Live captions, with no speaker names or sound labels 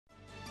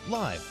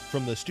Live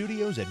from the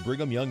studios at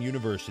Brigham Young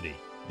University,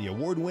 the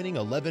award-winning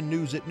 11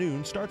 News at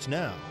Noon starts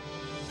now.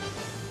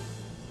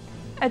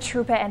 A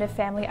trooper and a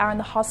family are in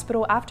the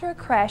hospital after a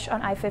crash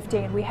on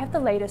I-15. We have the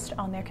latest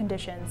on their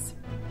conditions.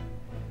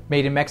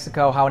 Made in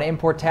Mexico, how an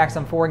import tax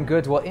on foreign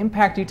goods will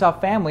impact Utah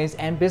families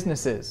and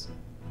businesses.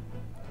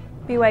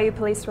 BYU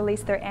police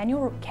released their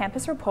annual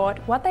campus report.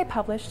 What they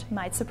published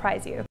might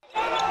surprise you.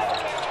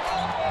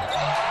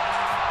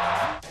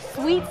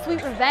 Sweet,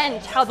 sweet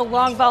revenge, how the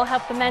long ball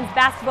helped the men's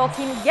basketball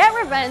team get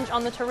revenge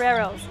on the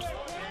Toreros.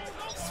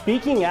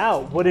 Speaking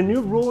out, what a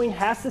new ruling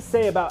has to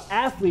say about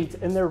athletes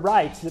and their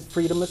rights to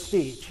freedom of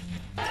speech.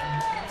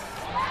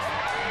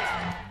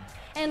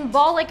 And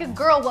ball like a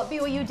girl, what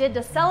BYU did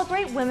to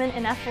celebrate women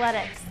in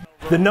athletics.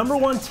 The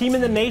 #1 team in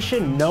the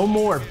nation, no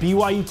more.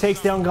 BYU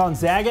takes down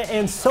Gonzaga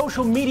and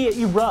social media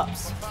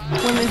erupts.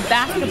 Women's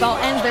basketball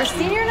ends their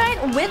senior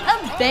night with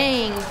a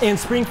bang. And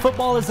spring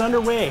football is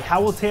underway.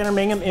 How will Tanner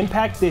Mangum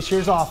impact this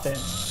year's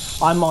offense?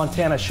 I'm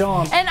Montana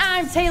Shaw. And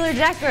I'm Taylor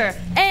Decker.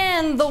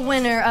 And the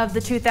winner of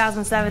the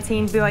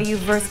 2017 BYU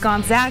vs.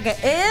 Gonzaga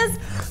is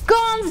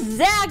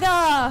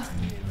Gonzaga.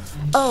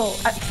 Oh,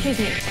 excuse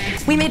me.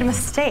 We made a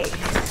mistake.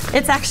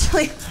 It's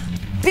actually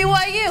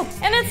BYU,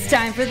 and it's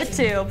time for the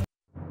tube.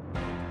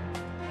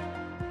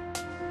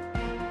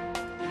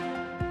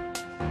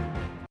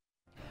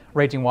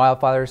 Raging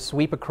wildfires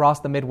sweep across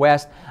the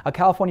Midwest. A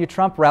California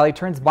Trump rally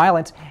turns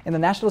violent, and the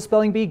National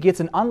Spelling Bee gets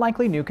an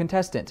unlikely new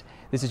contestant.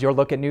 This is your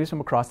look at news from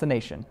across the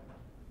nation.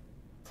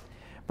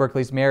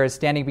 Berkeley's mayor is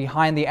standing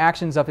behind the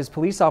actions of his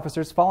police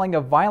officers following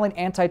a violent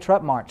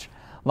anti-Trump march.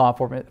 Law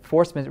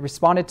enforcement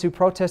responded to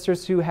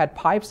protesters who had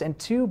pipes and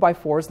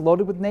 2x4s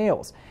loaded with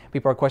nails.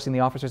 People are questioning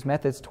the officers'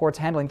 methods towards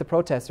handling the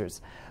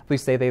protesters.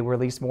 Police say they will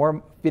release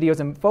more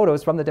videos and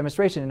photos from the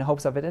demonstration in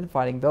hopes of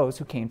identifying those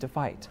who came to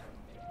fight.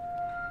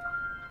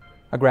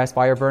 A grass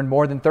fire burned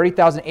more than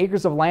 30,000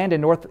 acres of land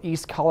in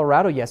northeast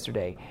Colorado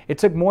yesterday. It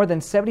took more than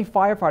 70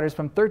 firefighters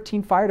from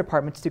 13 fire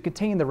departments to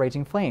contain the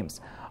raging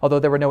flames. Although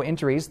there were no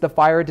injuries, the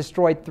fire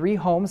destroyed 3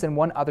 homes and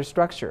 1 other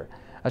structure.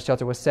 A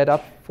shelter was set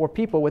up for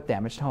people with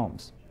damaged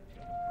homes.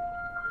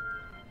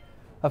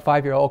 A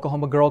 5-year-old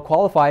Oklahoma girl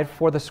qualified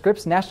for the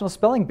Scripps National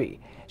Spelling Bee.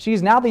 She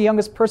is now the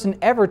youngest person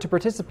ever to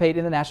participate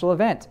in the national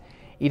event.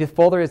 Edith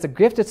Folder is a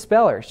gifted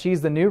speller.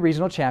 She's the new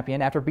regional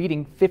champion after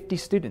beating 50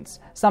 students,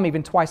 some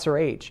even twice her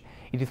age.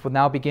 Edith will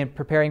now begin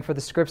preparing for the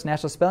Scripps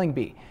National Spelling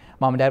Bee.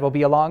 Mom and Dad will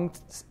be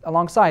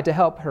alongside to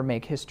help her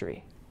make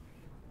history.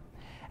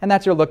 And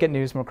that's your look at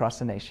news from across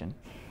the nation.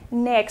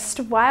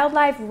 Next,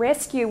 wildlife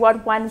rescue,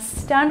 what one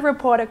stunned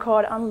reporter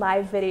caught on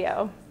live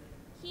video.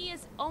 He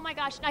is, oh my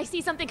gosh, I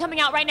see something coming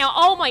out right now.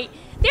 Oh my,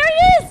 there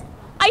he is!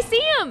 I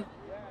see him!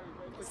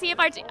 See if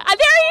there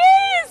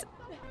he is!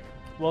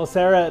 Well,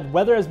 Sarah,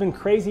 weather has been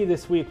crazy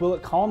this week. Will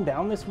it calm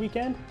down this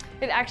weekend?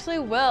 It actually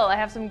will. I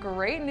have some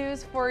great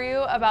news for you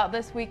about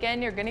this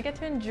weekend. You're going to get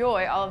to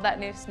enjoy all of that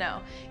new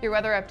snow. Your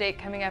weather update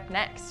coming up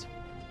next.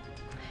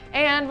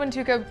 And when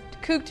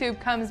Coogtube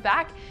comes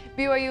back,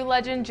 BYU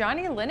legend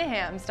Johnny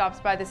Linehan stops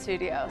by the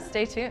studio.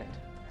 Stay tuned.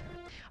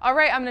 All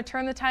right, I'm going to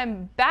turn the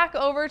time back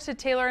over to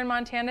Taylor and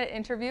Montana to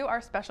interview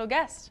our special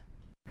guest.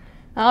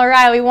 All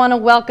right, we want to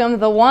welcome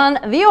the one,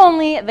 the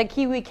only, the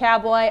Kiwi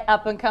Cowboy,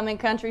 up-and-coming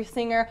country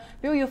singer,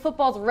 BYU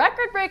football's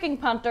record-breaking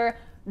punter,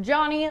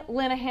 Johnny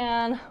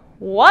Linehan.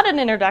 What an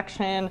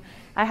introduction.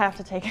 I have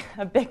to take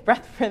a big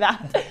breath for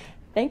that.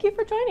 Thank you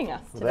for joining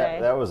us today.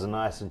 That was a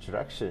nice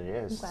introduction,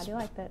 yes. I'm glad you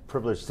liked it.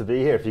 Privileged to be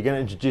here. If you're going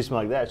to introduce me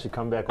like that, I should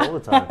come back all the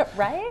time.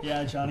 Right?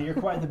 Yeah, Johnny, you're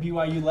quite the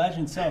BYU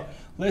legend. So,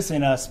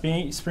 listen,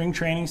 spring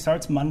training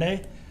starts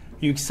Monday.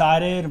 Are you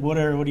excited? What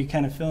are you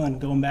kind of feeling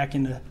going back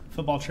into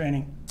football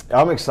training?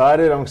 I'm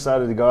excited. I'm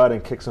excited to go out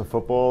and kick some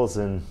footballs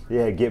and,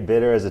 get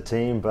better as a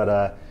team.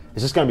 But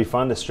it's just going to be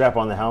fun to strap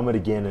on the helmet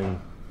again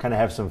and kind of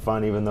have some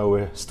fun, even though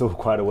we're still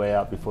quite a way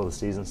out before the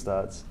season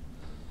starts.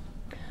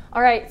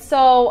 All right,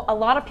 so a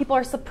lot of people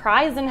are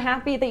surprised and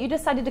happy that you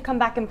decided to come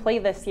back and play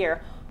this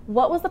year.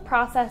 What was the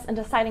process in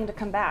deciding to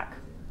come back?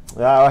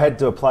 I had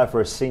to apply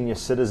for a senior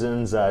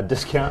citizens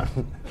discount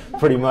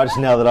pretty much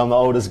now that I'm the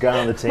oldest guy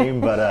on the team.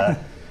 But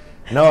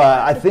no,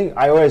 I think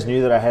I always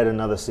knew that I had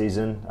another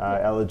season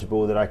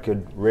eligible, that I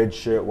could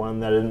redshirt one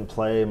that I didn't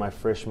play my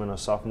freshman or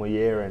sophomore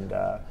year. And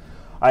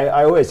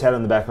I always had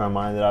in the back of my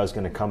mind that I was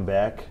going to come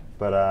back.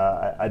 But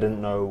I didn't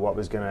know what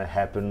was going to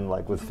happen,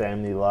 like with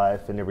family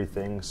life and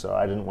everything. So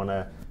I didn't want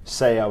to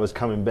say I was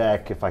coming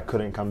back if I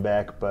couldn't come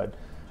back. But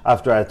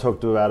after I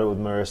talked about it with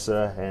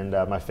Marissa and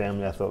my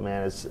family, I thought,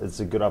 man, it's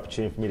a good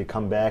opportunity for me to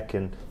come back.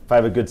 And if I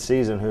have a good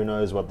season, who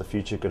knows what the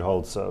future could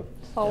hold. So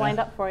it's all lined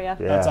up for you. Yeah.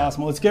 That's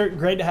awesome. Well, it's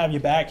great to have you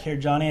back here,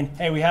 Johnny. And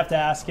hey, we have to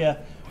ask you,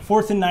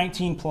 4th and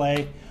 19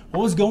 play.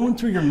 What was going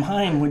through your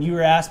mind when you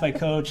were asked by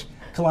Coach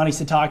Kalani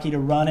Sitake to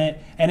run it?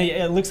 And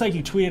it looks like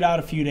you tweeted out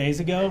a few days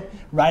ago,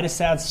 write a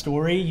sad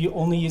story, you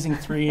only using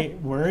 3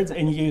 words,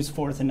 and you used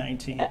 4th and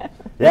 19.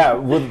 Yeah,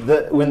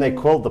 when they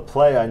called the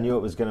play, I knew it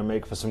was going to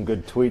make for some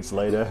good tweets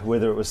later,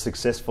 whether it was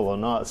successful or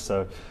not.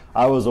 So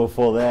I was all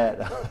for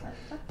that.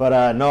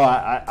 But no,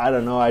 I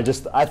don't know. I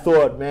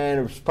thought, man,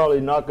 it was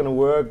probably not going to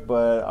work,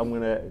 but I'm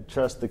going to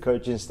trust the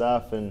coaching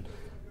staff and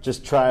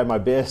just try my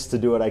best to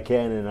do what I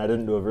can, and I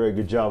didn't do a very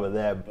good job at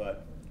that,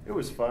 but it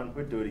was fun.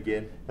 We'd do it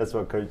again. That's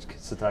what Coach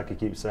Satake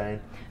keeps saying,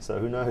 so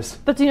who knows.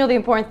 But do you know the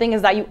important thing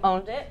is that you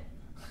owned it?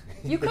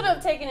 You could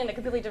have taken it in a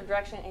completely different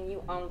direction, and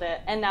you owned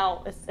it, and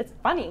now it's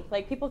funny.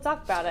 Like, people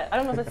talk about it. I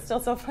don't know if it's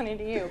still so funny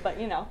to you, but,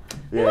 you know.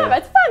 Yeah,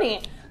 it's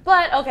funny.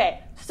 But,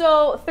 okay,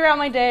 so throughout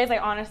my days, I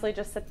honestly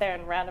just sit there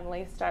and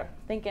randomly start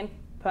thinking,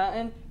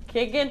 punting,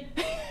 kicking,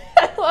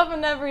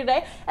 loving every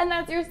day, and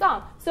that's your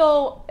song.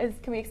 So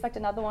can we expect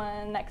another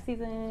one next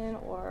season?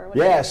 Or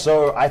yeah,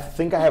 so I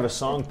think I have a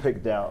song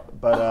picked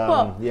out.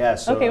 But, yeah.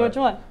 So, okay, which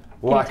one?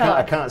 Well,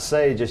 I can't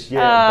say just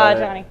yet.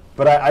 Johnny.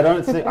 But I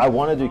don't think, I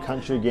want to do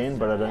country again,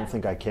 but I don't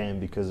think I can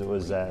because it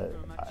was, I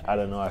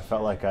don't know, I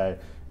felt like I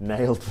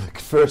nailed the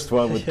first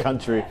one with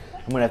country.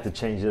 I'm gonna have to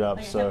change it up.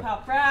 Like so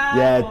hip-hop rap,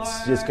 yeah,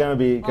 it's gonna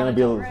be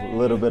a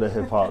little bit of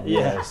hip hop.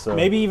 Yeah, so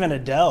maybe even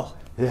Adele.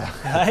 Yeah,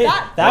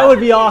 that would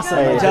be awesome.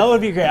 Hey, Adele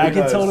would be great. I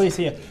can knows? totally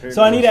see it.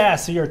 So I need to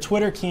ask. So you're a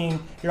Twitter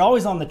king. You're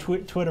always on the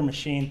Twitter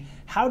machine.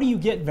 How do you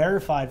get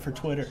verified for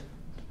Twitter?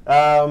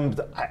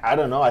 I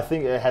don't know. I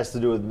think it has to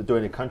do with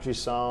doing a country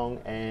song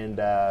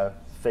and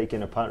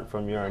faking a punt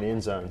from your own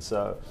end zone.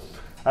 So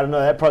I don't know.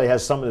 That probably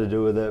has something to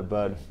do with it,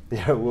 but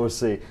yeah, we'll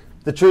see.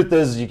 The truth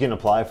is you can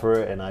apply for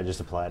it, and I just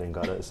applied and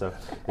got it. So,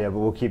 yeah, but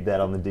we'll keep that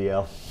on the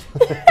DL.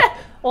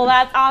 Well,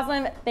 that's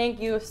awesome. Thank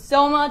you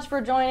so much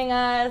for joining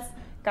us.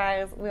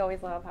 Guys, we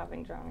always love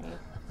having Johnny,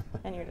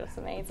 and you're just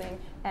amazing.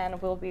 And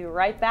we'll be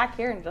right back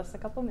here in just a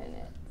couple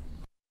minutes.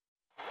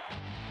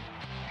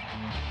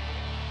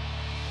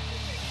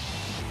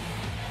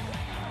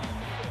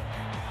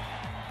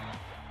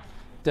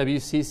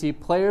 WCC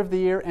Player of the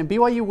Year and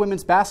BYU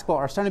women's basketball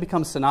are starting to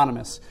become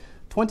synonymous.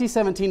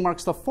 2017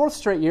 marks the 4th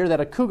straight year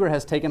that a Cougar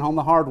has taken home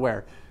the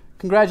hardware.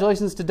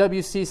 Congratulations to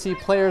WCC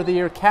Player of the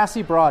Year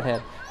Cassie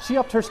Broadhead. She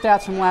upped her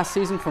stats from last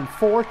season from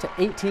 4 to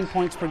 18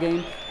 points per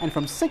game and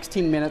from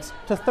 16 minutes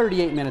to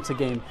 38 minutes a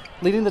game,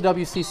 leading the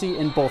WCC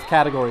in both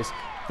categories.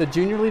 The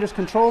junior leader's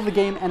control of the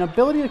game and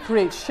ability to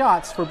create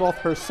shots for both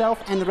herself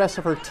and the rest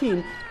of her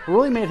team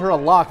really made her a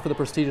lock for the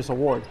prestigious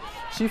award.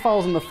 She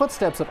follows in the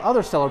footsteps of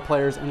other stellar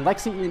players in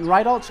Lexi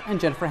Eaton-Rydalch and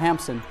Jennifer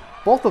Hampson,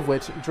 both of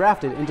which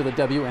drafted into the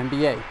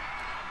WNBA.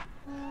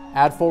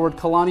 Add forward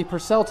Kalani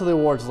Purcell to the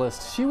awards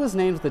list. She was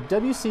named the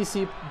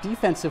WCC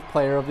Defensive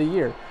Player of the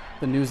Year.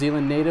 The New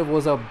Zealand native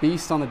was a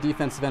beast on the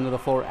defensive end of the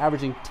floor,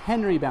 averaging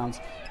 10 rebounds,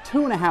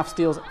 2.5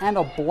 steals, and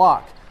a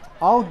block,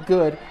 all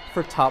good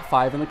for top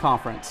 5 in the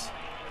conference.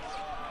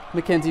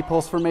 Mackenzie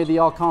Pulsfer made the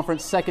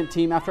all-conference second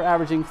team after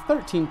averaging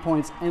 13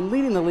 points and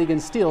leading the league in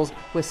steals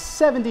with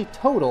 70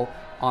 total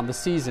on the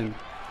season.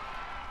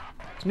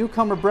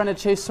 Newcomer Brenna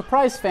Chase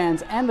surprised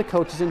fans and the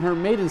coaches in her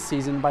maiden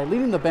season by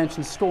leading the bench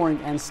in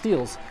scoring and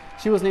steals.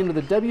 She was named to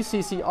the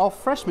WCC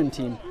All-Freshman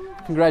team.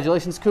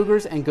 Congratulations,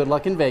 Cougars, and good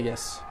luck in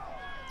Vegas.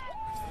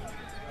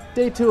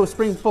 Day 2 of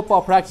spring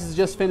football practice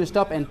just finished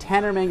up, and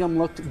Tanner Mangum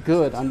looked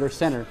good under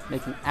center,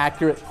 making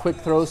accurate, quick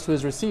throws to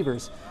his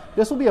receivers.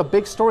 This will be a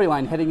big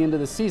storyline heading into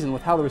the season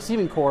with how the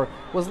receiving corps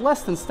was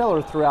less than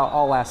stellar throughout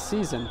all last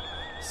season.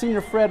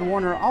 Senior Fred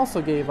Warner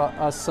also gave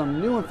us some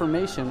new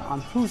information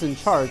on who's in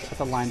charge at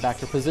the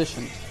linebacker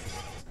position.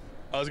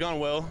 It's gone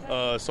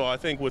well. So I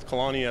think with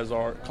Kalani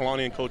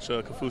and Coach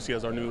Kafusi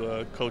as our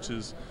new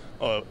coaches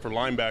for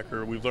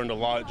linebacker, we've learned a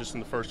lot just in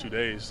the first 2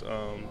 days,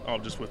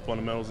 just with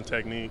fundamentals and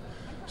technique.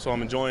 So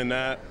I'm enjoying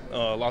that.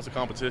 Lots of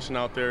competition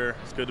out there.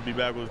 It's good to be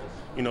back with,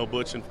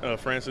 Butch and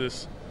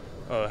Francis.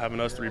 Having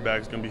us 3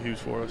 back is going to be huge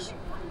for us.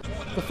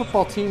 The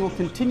football team will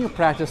continue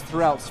practice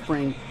throughout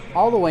spring,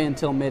 all the way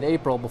until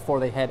mid-April before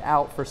they head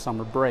out for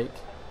summer break.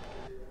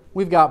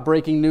 We've got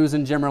breaking news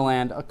in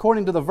Jimmerland.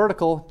 According to The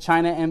Vertical,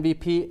 China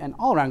MVP and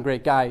all-around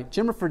great guy,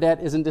 Jimmer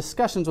Fredette is in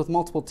discussions with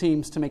multiple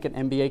teams to make an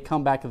NBA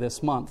comeback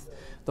this month.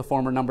 The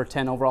former number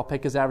 10 overall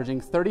pick is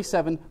averaging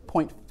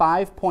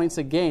 37.5 points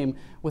a game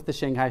with the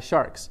Shanghai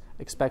Sharks.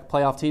 Expect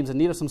playoff teams in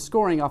need of some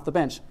scoring off the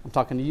bench, I'm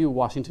talking to you,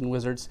 Washington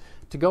Wizards,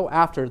 to go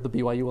after the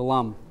BYU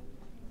alum.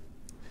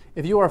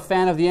 If you are a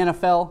fan of the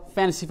NFL,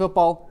 fantasy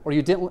football, or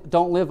you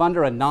don't live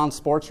under a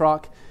non-sports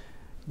rock,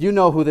 you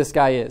know who this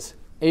guy is.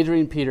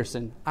 Adrian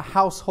Peterson, a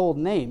household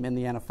name in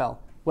the NFL.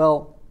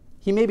 Well,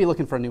 he may be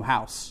looking for a new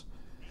house.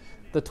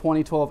 The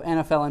 2012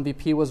 NFL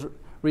MVP was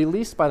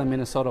released by the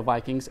Minnesota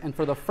Vikings, and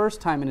for the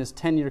first time in his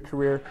 10-year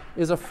career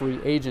is a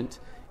free agent.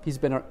 It's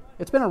been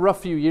a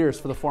rough few years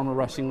for the former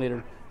rushing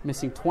leader,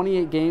 missing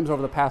 28 games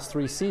over the past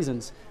 3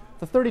 seasons.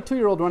 The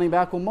 32-year-old running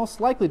back will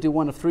most likely do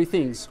one of 3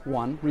 things.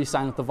 1,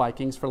 re-sign with the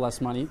Vikings for less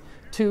money.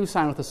 2,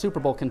 sign with a Super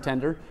Bowl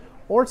contender.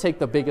 Or take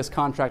the biggest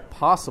contract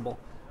possible,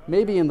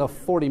 maybe in the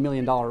 $40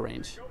 million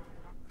range.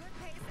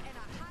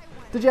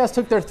 The Jazz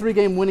took their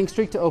 3-game winning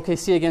streak to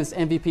OKC against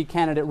MVP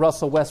candidate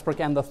Russell Westbrook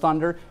and the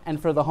Thunder.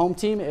 And for the home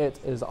team, it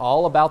is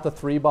all about the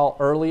 3-ball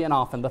early and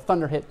often. The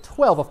Thunder hit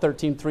 12 of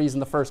 13 threes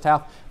in the first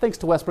half, thanks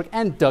to Westbrook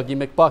and Dougie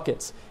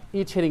McBuckets,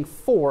 each hitting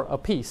 4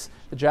 apiece.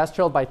 The Jazz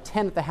trailed by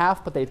 10 at the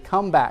half, but they'd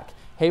come back,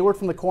 Hayward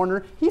from the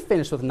corner, he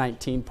finished with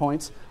 19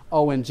 points.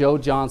 Oh, and Joe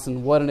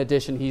Johnson, what an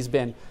addition he's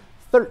been.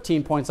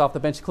 13 points off the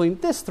bench to clean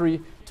this three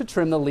to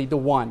trim the lead to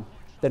 1.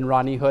 Then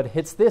Rodney Hood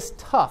hits this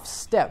tough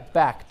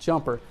step-back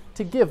jumper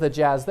to give the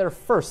Jazz their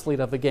first lead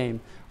of the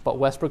game. But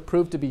Westbrook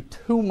proved to be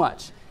too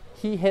much.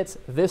 He hits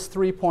this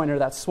three-pointer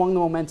that swung the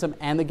momentum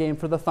and the game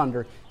for the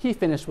Thunder. He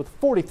finished with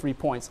 43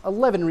 points,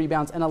 11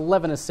 rebounds, and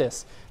 11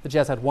 assists. The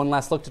Jazz had one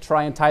last look to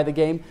try and tie the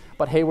game,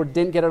 but Hayward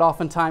didn't get it off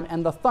in time,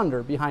 and the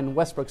Thunder, behind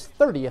Westbrook's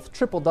 30th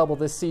triple-double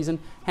this season,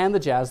 hand the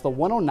Jazz the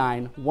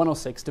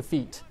 109-106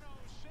 defeat.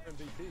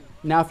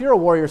 Now, if you're a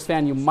Warriors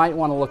fan, you might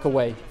want to look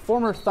away.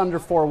 Former Thunder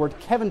forward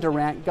Kevin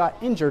Durant got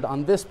injured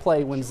on this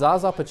play when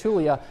Zaza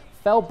Pachulia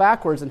fell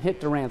backwards and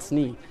hit Durant's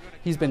knee.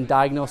 He's been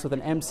diagnosed with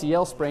an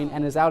MCL sprain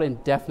and is out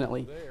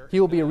indefinitely.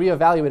 He will be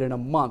reevaluated in a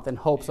month in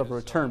hopes of a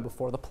return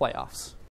before the playoffs.